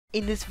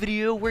In this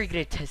video, we're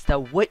going to test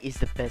out what is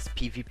the best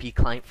PvP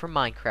client for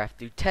Minecraft.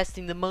 Through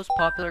testing the most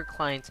popular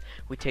clients,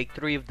 we take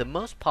 3 of the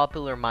most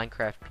popular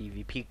Minecraft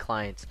PvP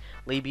clients,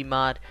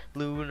 LabyMod,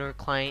 Lunar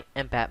Client,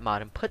 and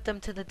Batmod, and put them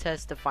to the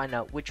test to find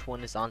out which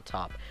one is on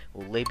top.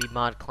 Will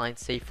LabyMod client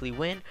safely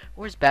win,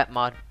 or is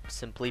Batmod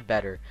simply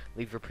better?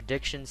 Leave your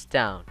predictions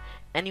down.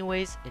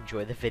 Anyways,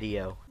 enjoy the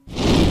video.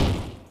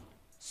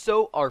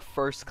 So our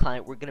first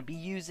client we're going to be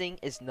using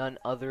is none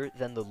other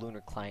than the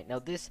Lunar Client. Now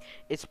this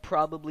is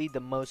probably the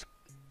most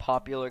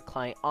popular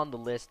client on the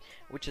list,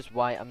 which is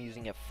why I'm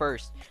using it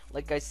first.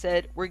 Like I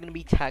said, we're going to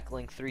be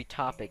tackling 3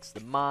 topics: the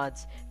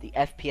mods, the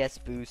FPS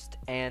boost,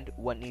 and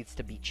what needs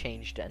to be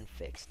changed and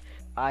fixed.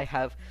 I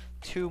have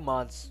 2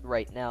 mods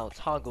right now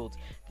toggled,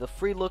 the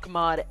Free Look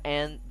mod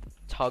and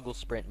Toggle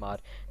Sprint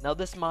mod. Now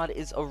this mod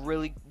is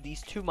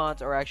these 2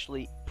 mods are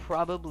actually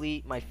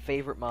probably my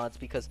favorite mods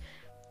because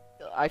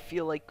I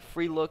feel like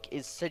Free Look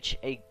is such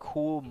a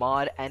cool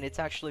mod, and it's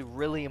actually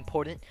really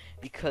important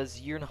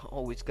because you're not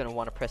always going to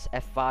want to press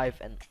F5,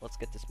 and let's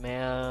get this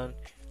man.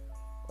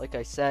 Like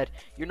I said,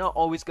 you're not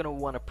always going to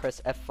want to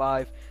press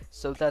F5,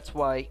 so that's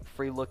why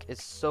Free Look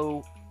is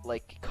so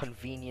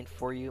convenient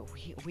for you.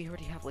 We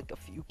already have like a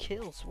few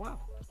kills.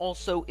 Wow.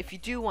 Also, if you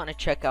do want to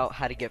check out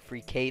how to get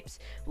free capes,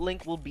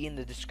 link will be in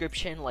the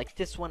description. Like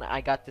this one, I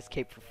got this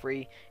cape for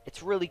free.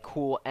 It's really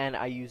cool and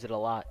I use it a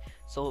lot.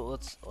 So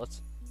let's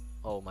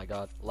oh my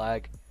god,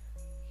 lag.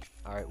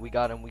 Alright, we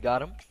got him.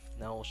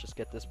 Now let's just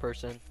get this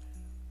person.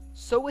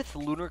 So with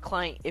Lunar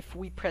Client, if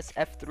we press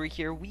F3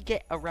 here, we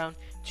get around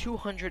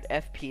 200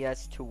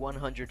 FPS to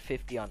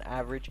 150 on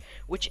average,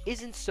 which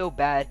isn't so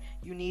bad.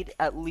 You need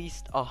at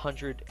least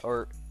 100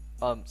 or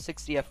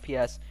 60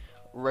 FPS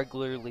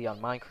regularly on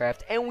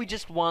Minecraft, and we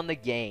just won the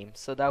game.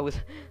 So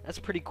that's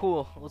pretty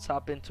cool. Let's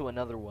hop into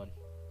another one.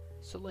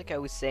 So like I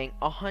was saying,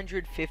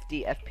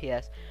 150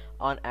 FPS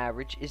on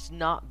average is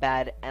not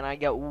bad, and I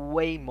get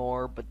way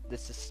more, but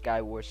this is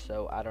Skywars,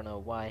 so I don't know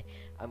why.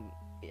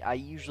 I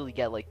usually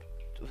get like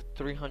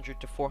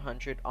 300 to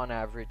 400 on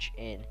average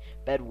in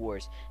Bed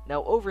Wars.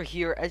 Now over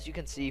here, as you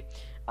can see,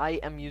 I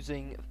am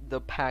using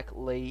the pack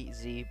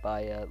Lazy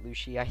by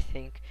Lucy, I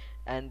think.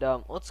 And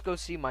let's go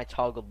see my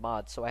toggled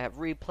mods. So I have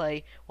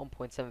replay,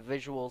 1.7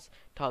 visuals,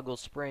 toggle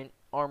sprint,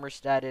 armor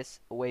status,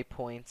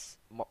 waypoints,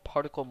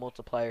 particle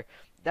multiplier.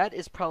 That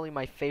is probably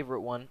my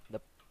favorite one.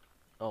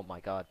 Oh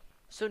my god.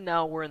 So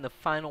now we're in the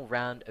final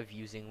round of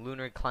using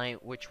Lunar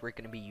Client, which we're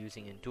going to be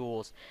using in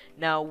duels.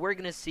 Now we're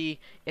going to see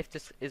if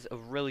this is a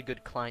really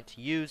good client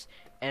to use,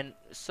 and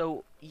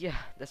so yeah,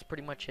 that's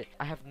pretty much it.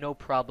 I have no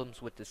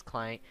problems with this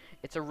client.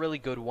 It's a really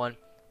good one,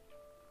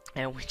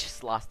 and we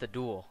just lost a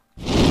duel.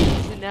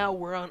 So now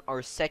we're on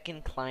our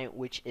second client,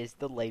 which is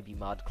the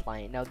LabyMod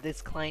client. Now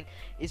this client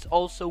is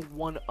also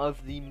one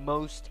of the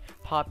most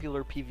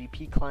popular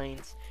PvP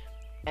clients,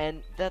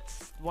 and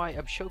that's why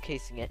I'm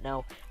showcasing it.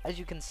 Now, as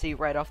you can see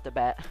right off the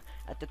bat,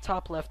 at the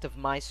top left of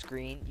my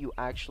screen, you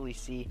actually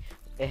see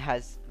it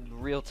has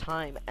real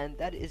time, and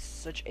that is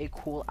such a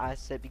cool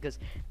asset because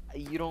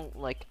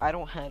I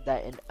don't have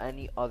that in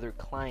any other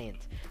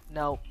client.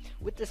 Now,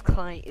 with this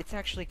client, it's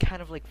actually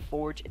kind of like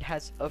Forge. It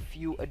has a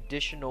few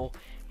additional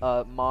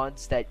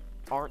mods that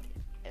aren't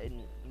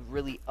in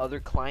really other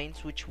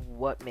clients, which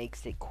what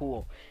makes it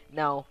cool.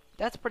 Now,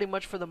 that's pretty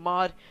much for the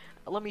mod.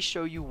 Let me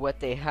show you what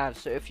they have.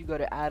 So if you go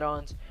to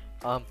add-ons,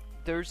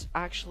 there's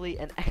actually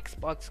an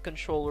Xbox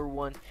controller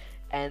one,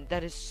 and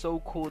that is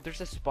so cool.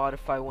 There's a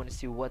Spotify one to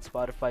see what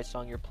Spotify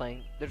song you're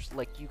playing. There's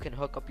you can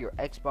hook up your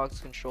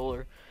Xbox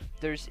controller.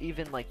 There's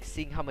even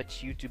seeing how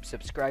much YouTube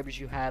subscribers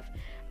you have.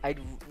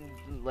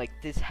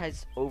 This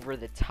has over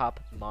the top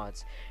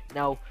mods.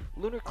 Now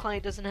Lunar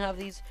Client doesn't have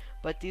these,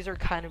 but these are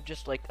kind of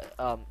just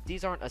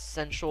these aren't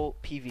essential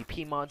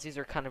PvP mods. These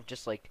are kind of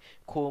just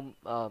cool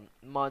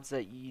mods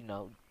that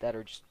that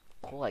are just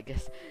cool, I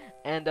guess.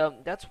 And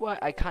that's why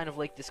I kind of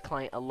like this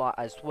client a lot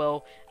as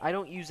well. I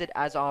don't use it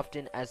as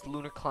often as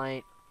Lunar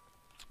Client,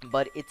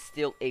 but it's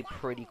still a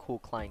pretty cool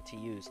client to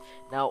use.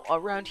 Now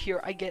around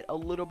here I get a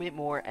little bit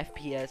more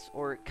FPS,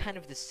 or kind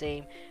of the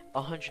same,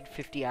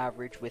 150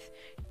 average with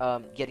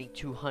getting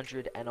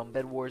 200, and on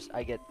Bed Wars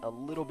I get a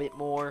little bit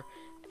more.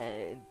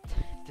 And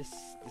this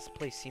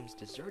place seems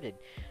deserted,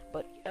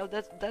 but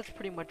that's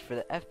pretty much for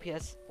the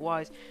FPS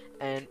wise.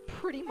 And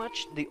pretty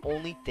much the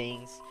only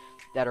things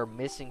that are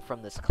missing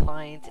from this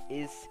client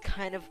is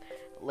kind of,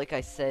 like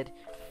I said,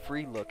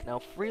 Free Look. Now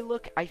Free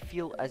Look, I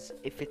feel as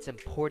if it's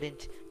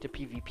important to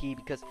PvP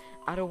because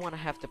I don't want to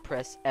have to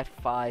press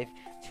F5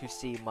 to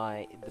see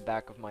the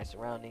back of my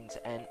surroundings,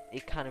 and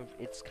it's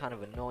kind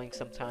of annoying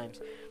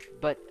sometimes.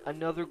 But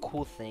another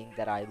cool thing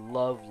that I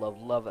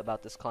love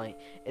about this client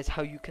is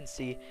how you can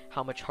see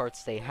how much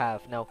hearts they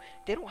have. Now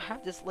they don't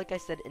have this, like I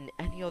said, in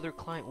any other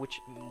client, which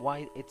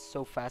why it's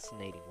so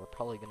fascinating. We're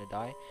probably gonna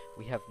die.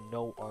 We have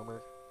no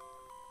armor,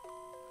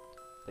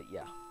 but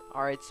yeah.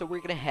 Alright, so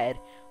we're gonna head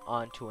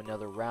on to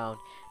another round.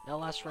 Now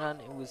last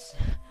round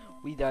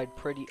we died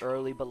pretty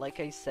early, but like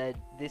I said,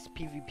 this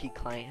PvP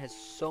client has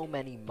so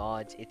many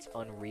mods, it's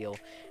unreal.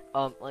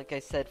 Like I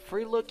said,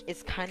 free look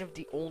is kind of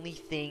the only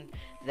thing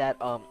that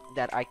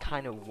that I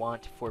kind of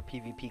want for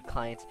PvP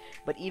clients.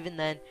 But even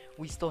then,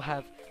 we still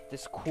have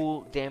this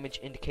cool damage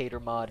indicator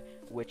mod,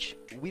 which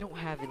we don't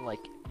have in like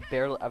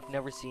barely. I've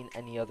never seen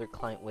any other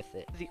client with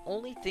it. The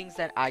only things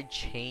that I'd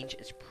change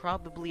is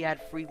probably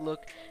add free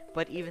look,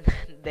 but even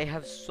then, they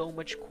have so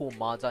much cool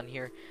mods on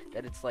here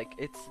that it's like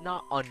it's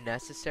not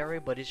unnecessary,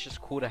 but it's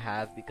just cool to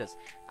have because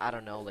I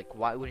don't know, like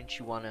why wouldn't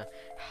you wanna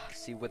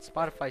see what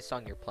Spotify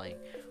song you're playing,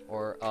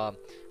 or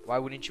why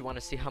wouldn't you want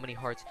to see how many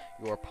hearts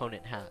your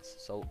opponent has?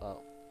 So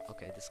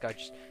okay, this guy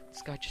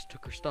just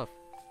took her stuff.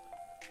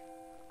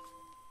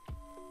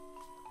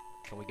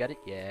 Can we get it?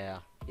 Yeah,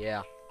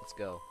 let's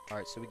go.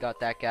 Alright, so we got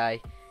that guy.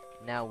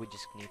 Now we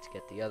just need to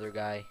get the other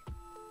guy.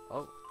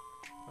 Oh,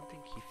 I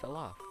think he fell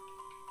off.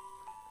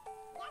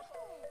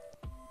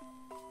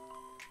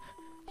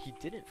 He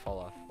didn't fall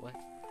off. What?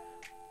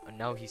 And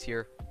now he's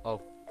here.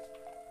 Oh,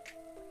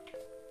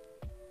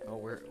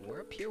 we're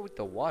up here with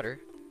the water.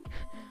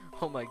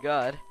 Oh my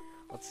god.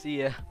 Let's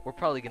see. We're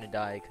probably gonna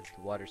die because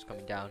the water's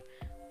coming down.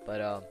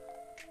 But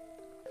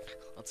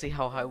let's see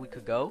how high we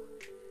could go.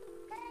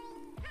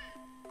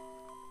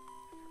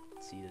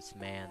 Let's see this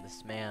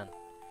man.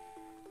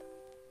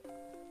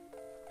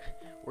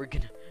 we're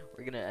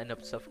gonna end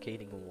up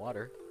suffocating in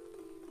water.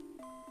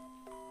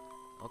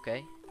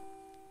 Okay.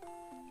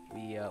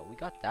 We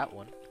got that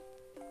one.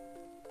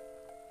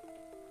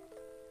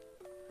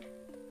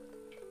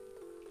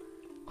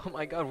 Oh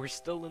my god, we're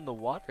still in the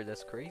water.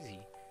 That's crazy.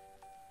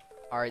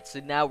 Alright, so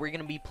now we're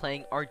gonna be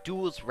playing our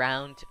duels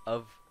round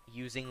of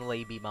using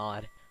Laby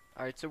mod.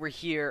 Alright, so we're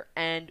here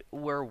and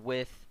we're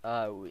with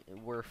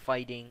we're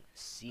fighting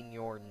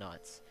Senior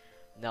Nuts.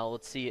 Now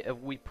let's see if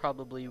we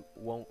probably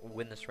won't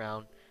win this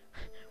round.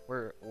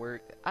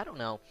 I don't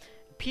know.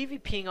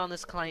 PvPing on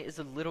this client is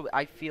a little,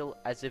 I feel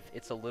as if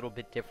it's a little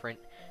bit different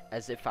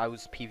as if I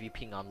was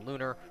PvPing on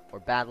Lunar or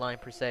Badline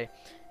per se.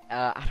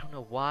 I don't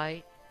know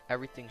why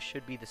everything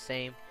should be the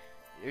same.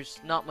 There's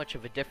not much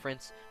of a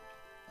difference.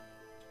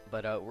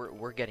 But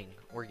we're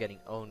getting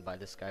owned by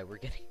this guy. We're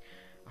getting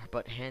our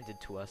butt handed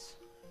to us.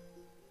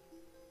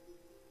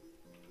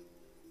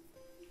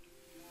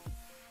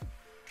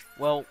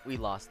 Well, we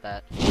lost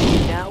that.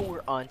 Now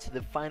we're on to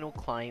the final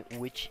client,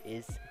 which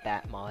is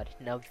that mod.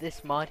 Now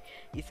this mod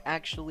is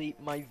actually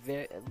my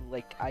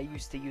I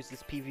used to use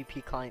this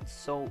PvP client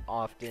so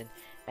often,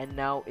 and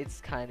now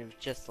it's kind of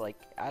just like,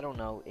 I don't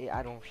know,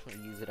 I don't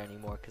really use it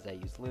anymore because I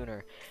use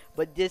Lunar.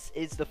 But this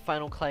is the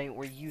final client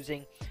we're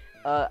using.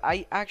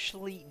 I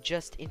actually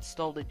just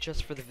installed it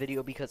just for the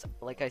video because,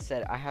 like I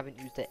said, I haven't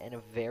used it in a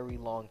very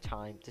long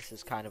time. This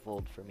is kind of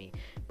old for me,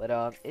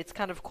 but it's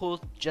kind of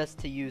cool just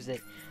to use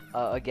it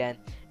again.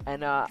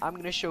 And I'm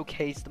gonna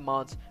showcase the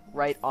mods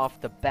right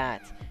off the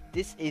bat.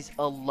 This is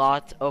a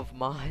lot of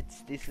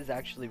mods. This is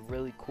actually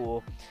really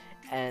cool,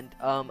 and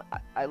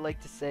I like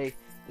to say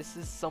this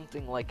is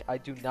something like I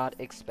do not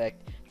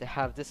expect to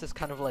have. This is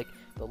kind of like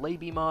the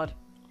Laby mod.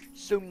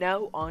 So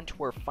now on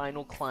to our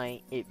final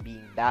client, it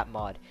being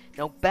Batmod.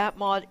 Now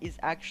Batmod is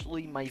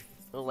actually my,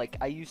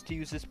 I used to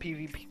use this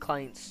PvP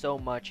client so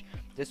much.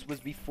 This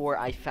was before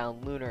I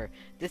found Lunar.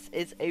 This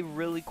is a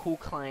really cool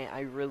client.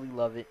 I really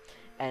love it,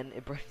 and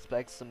it brings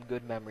back some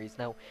good memories.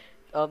 Now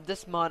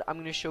this mod, I'm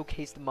going to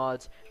showcase the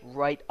mods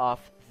right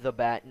off the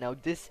bat. Now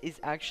this is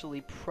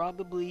actually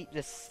probably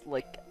this,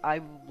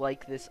 I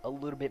like this a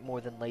little bit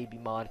more than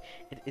Laby mod.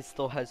 It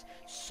still has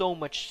so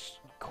much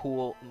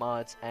cool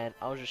mods, and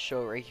I'll just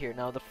show it right here.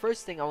 Now the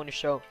first thing I want to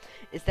show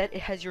is that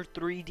it has your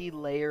 3D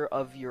layer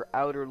of your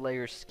outer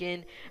layer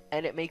skin,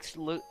 and it makes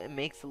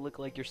it look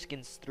like your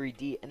skin's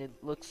 3D, and it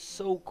looks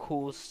so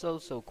cool,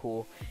 so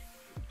cool.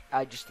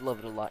 I just love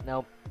it a lot.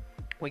 Now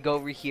we go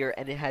over here,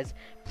 and it has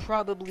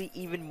probably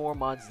even more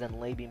mods than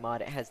Laby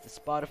mod. It has the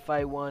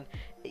Spotify one.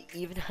 It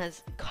even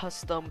has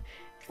custom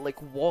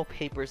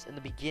wallpapers in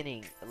the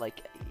beginning.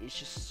 It's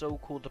just so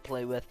cool to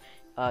play with.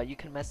 You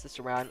can mess this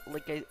around.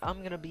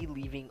 I'm gonna be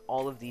leaving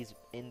all of these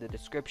in the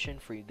description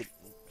for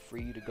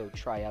you to go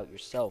try out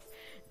yourself.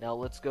 Now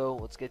let's go.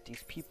 Let's get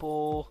these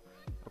people.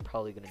 We're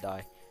probably gonna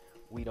die.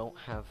 We don't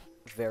have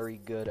very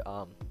good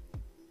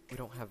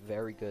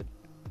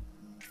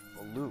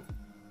loot.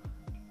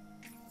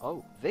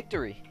 Oh,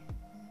 victory!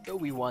 So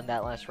we won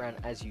that last round,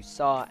 as you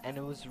saw, and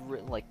it was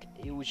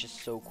it was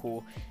just so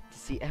cool to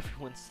see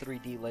everyone's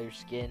 3D layer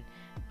skin.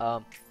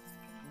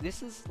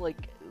 This is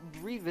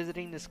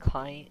revisiting this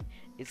client.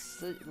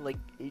 It's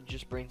it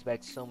just brings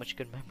back so much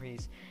good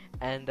memories.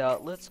 And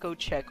let's go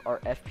check our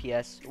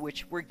FPS,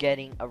 which we're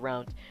getting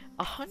around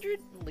 100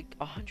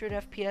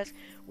 FPS,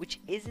 which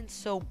isn't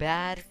so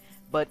bad.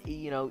 But,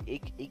 you know,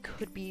 it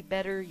could be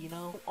better, you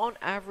know. On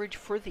average,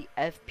 for the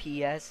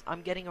FPS,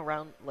 I'm getting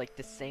around,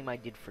 the same I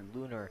did for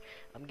Lunar.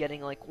 I'm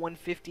getting,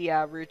 150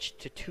 average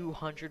to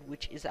 200,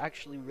 which is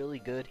actually really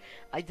good.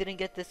 I didn't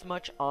get this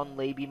much on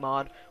Laby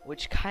mod,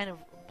 which kind of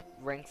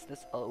ranks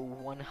this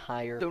one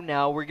higher. So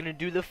now, we're gonna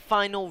do the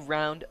final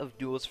round of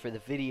duels for the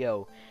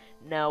video.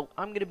 Now,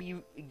 I'm gonna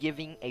be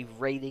giving a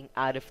rating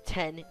out of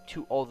 10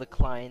 to all the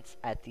clients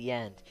at the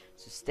end.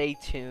 So stay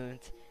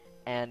tuned.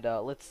 and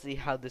let's see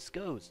how this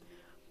goes.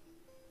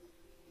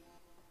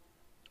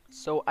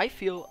 So I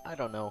feel, I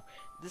don't know,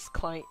 this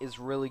client is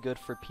really good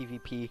for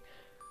PvP,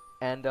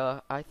 and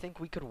I think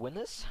we could win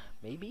this,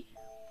 maybe?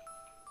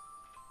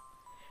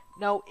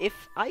 Now, if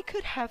I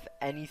could have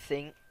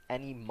anything,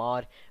 any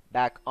mod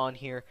back on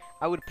here,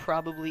 I would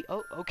probably...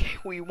 Oh, okay,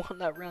 we won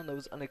that round. That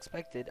was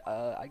unexpected.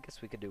 I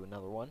guess we could do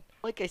another one.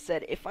 Like I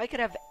said, if I could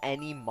have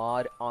any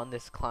mod on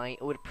this client,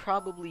 it would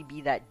probably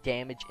be that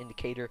damage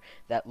indicator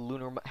that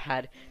Lunar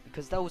had,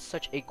 because that was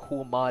such a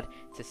cool mod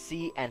to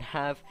see and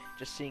have,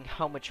 just seeing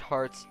how much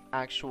hearts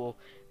actual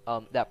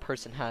that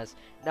person has.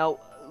 Now,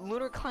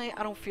 Lunar client,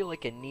 I don't feel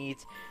like it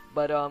needs,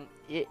 but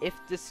if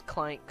this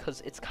client,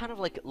 because it's kind of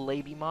like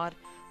Laby mod,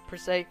 per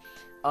se,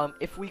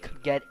 if we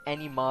could get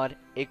any mod,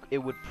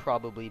 it would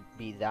probably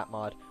be that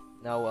mod.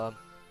 Now,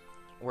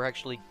 we're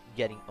actually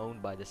getting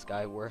owned by this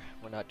guy. We're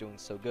not doing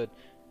so good.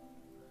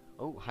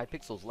 Oh,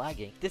 Hypixel's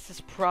lagging. This is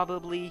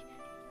probably,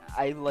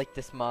 I like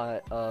this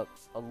mod a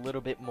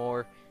little bit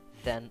more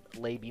than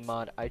Laby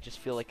mod. I just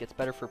feel like it's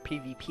better for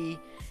PvP,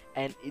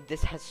 and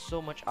this has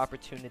so much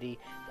opportunity.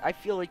 I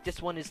feel like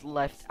this one is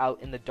left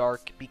out in the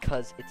dark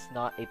because it's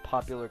not a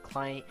popular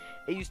client.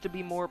 It used to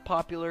be more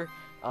popular,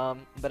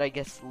 but I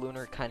guess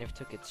Lunar kind of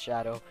took its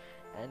shadow.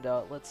 And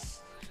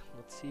let's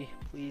see,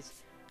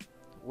 please.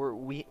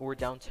 We're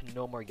down to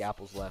no more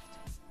gapples left.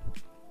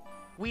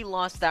 We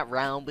lost that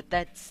round, but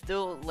that's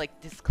still,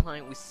 like, this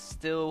client was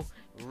still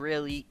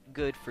really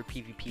good for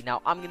PvP.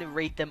 Now, I'm gonna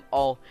rate them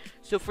all.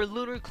 So for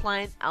Lunar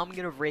client, I'm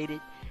gonna rate it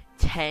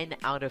 10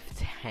 out of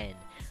 10.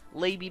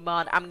 Laby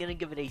mod, I'm gonna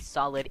give it a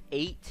solid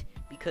 8,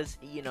 because,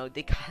 you know,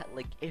 they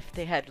like, if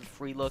they had a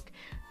free look,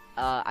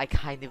 I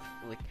kind of,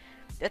 like,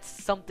 that's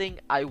something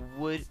I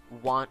would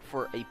want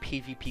for a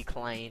PvP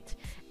client.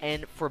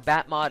 And for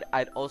Bat mod,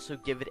 I'd also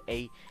give it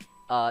a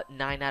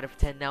 9 out of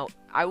 10. Now,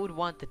 I would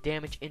want the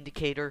damage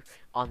indicator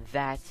on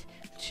that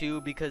too,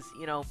 because,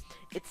 you know,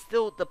 it's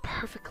still the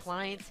perfect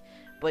client,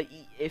 but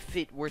if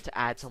it were to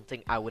add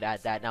something, I would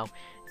add that. Now,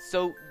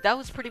 so that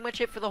was pretty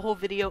much it for the whole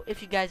video.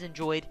 If you guys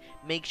enjoyed,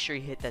 make sure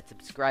you hit that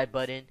subscribe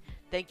button.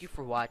 Thank you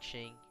for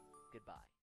watching. Goodbye.